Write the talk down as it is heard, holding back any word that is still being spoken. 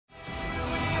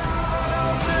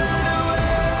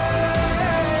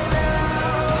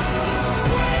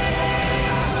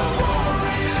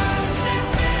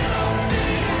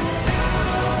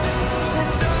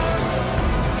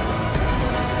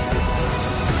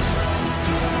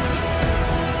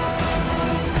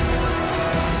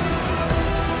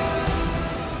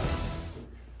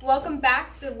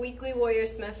of Weekly Warrior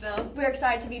Smithville. We're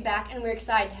excited to be back, and we're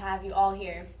excited to have you all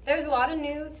here. There's a lot of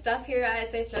new stuff here at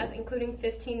SHS, including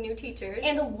 15 new teachers.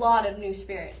 And a lot of new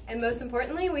spirit. And most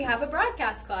importantly, we have a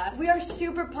broadcast class. We are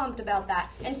super pumped about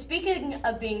that. And speaking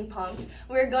of being pumped,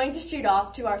 we're going to shoot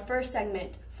off to our first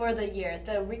segment for the year,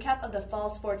 the recap of the Fall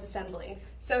Sports Assembly.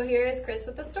 So here is Chris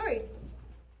with the story.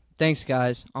 Thanks,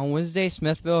 guys. On Wednesday,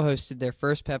 Smithville hosted their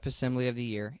first pep assembly of the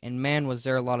year, and man, was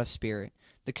there a lot of spirit.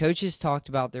 The coaches talked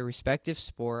about their respective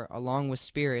sport. Along with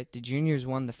spirit, the juniors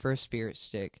won the first spirit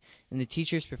stick, and the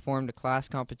teachers performed a class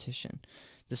competition.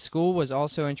 The school was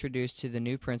also introduced to the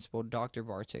new principal, Dr.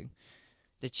 Bartig.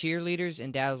 The cheerleaders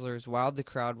and dazzlers wowed the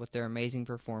crowd with their amazing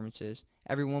performances.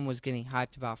 Everyone was getting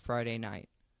hyped about Friday night.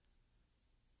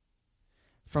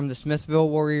 From the Smithville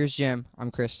Warriors Gym,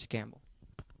 I'm Chris Campbell.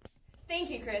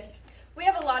 Thank you, Chris. We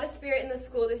have a lot of spirit in the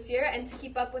school this year, and to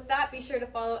keep up with that, be sure to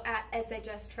follow at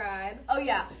SHS Tribe. Oh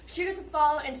yeah, shoot us a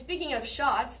follow, and speaking of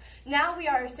shots, now we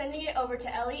are sending it over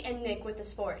to Ellie and Nick with the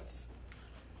sports.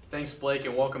 Thanks, Blake,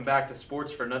 and welcome back to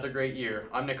Sports for another great year.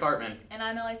 I'm Nick Hartman. And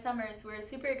I'm Ellie Summers. We're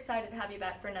super excited to have you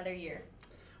back for another year.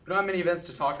 We don't have many events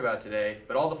to talk about today,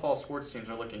 but all the fall sports teams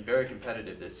are looking very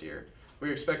competitive this year.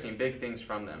 We're expecting big things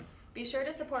from them. Be sure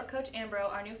to support Coach Ambrose,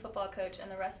 our new football coach,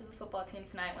 and the rest of the football team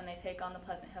tonight when they take on the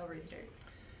Pleasant Hill Roosters.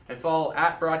 And follow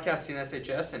at Broadcasting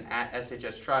SHS and at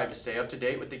SHS Tribe to stay up to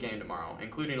date with the game tomorrow,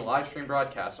 including a live stream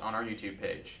broadcast on our YouTube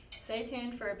page. Stay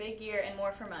tuned for a big year and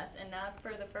more from us. And now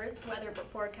for the first weather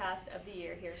forecast of the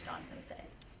year, here's Jonathan Say.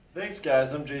 Thanks,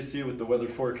 guys. I'm JC with the weather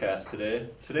forecast today.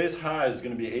 Today's high is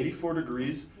going to be 84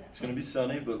 degrees. It's going to be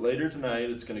sunny, but later tonight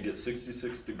it's going to get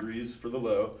 66 degrees for the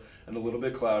low and a little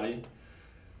bit cloudy.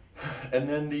 And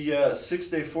then the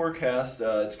 6-day forecast,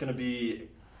 it's going to be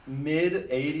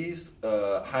mid-80s,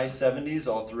 high 70s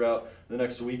all throughout the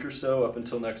next week or so up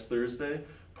until next Thursday.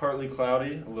 Partly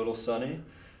cloudy, a little sunny.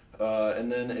 And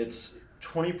then it's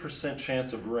 20%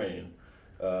 chance of rain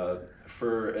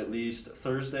for at least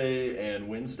Thursday and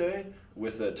Wednesday,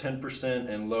 with a 10%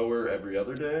 and lower every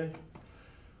other day.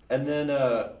 And then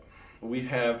we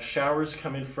have showers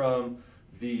coming from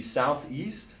the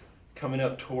southeast, coming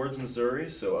up towards Missouri,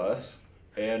 so us,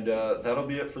 and that'll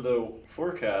be it for the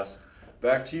forecast.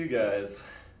 Back to you guys.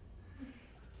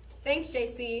 Thanks,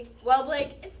 JC. Well,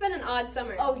 Blake, it's been an odd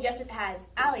summer. Oh, yes, it has.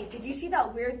 Allie, did you see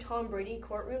that weird Tom Brady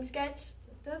courtroom sketch?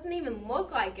 It doesn't even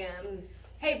look like him.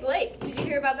 Hey, Blake, did you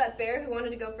hear about that bear who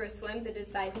wanted to go for a swim that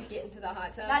decided to get into the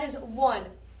hot tub? That is one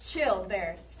chill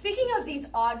bear. Speaking of these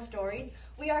odd stories,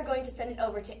 we are going to send it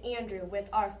over to Andrew with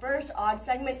our first odd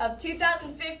segment of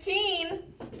 2015.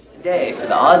 Today, for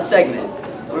the odd segment,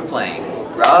 we're playing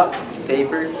rock,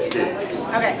 paper, scissors.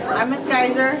 Okay, I'm Miss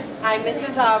Geyser. I'm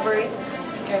Mrs. Aubrey.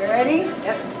 Okay, ready?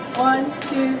 Yep. 1,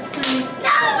 2, 3.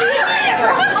 No!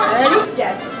 Ready?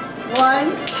 Yes.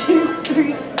 1, 2,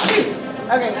 3, shoot.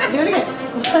 Okay, do it again.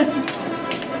 1.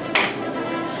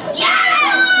 Yes!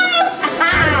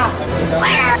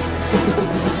 Where?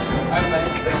 Are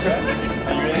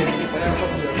you ready?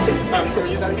 I'm sure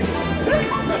you're not getting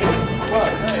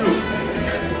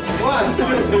One,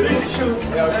 two, shoot.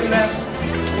 And then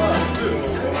 1, 2.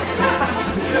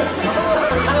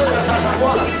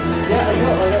 One. Yeah, I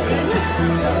know.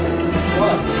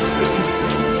 1.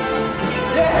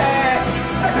 Yeah!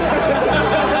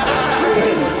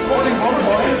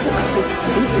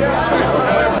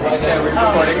 Okay, we're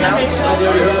recording now.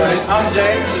 I'm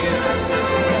Jace.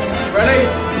 Ready?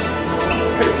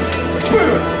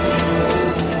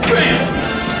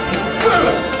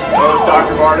 Hello, it's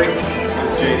Dr. Bartig. This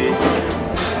is JD.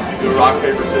 Do a rock,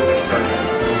 paper, scissors turn.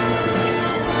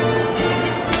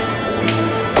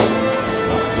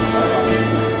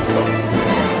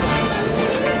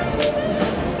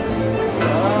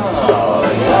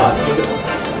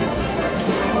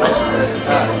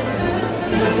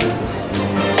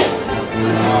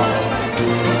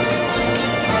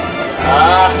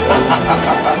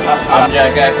 I'm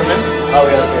Jack Ackerman. Oh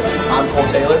yes, sir. I'm Cole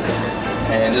Taylor.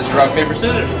 And this is rock, paper,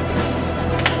 scissors.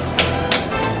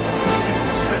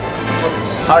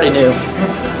 I already knew.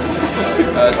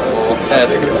 That's cool.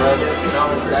 That's good for us.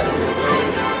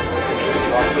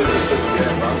 Rock, paper, scissors.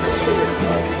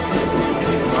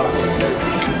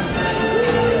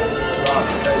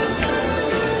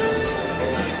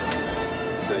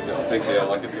 I'll take the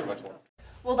L. I could be much more.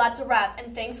 Well, that's a wrap,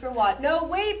 and thanks for watching. No,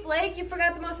 wait, Blake, you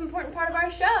forgot the most important part of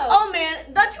our show. Oh,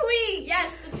 man, the tweet!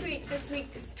 Yes, the tweet. This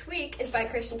week's tweet is by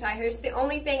Christian Tyhurst. The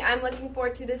only thing I'm looking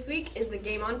forward to this week is the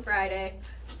game on Friday.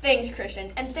 Thanks,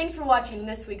 Christian, and thanks for watching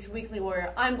this week's Weekly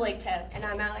Warrior. I'm Blake Tebbs. And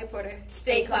I'm Allie Porter.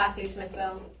 Stay classy,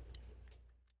 Smithville.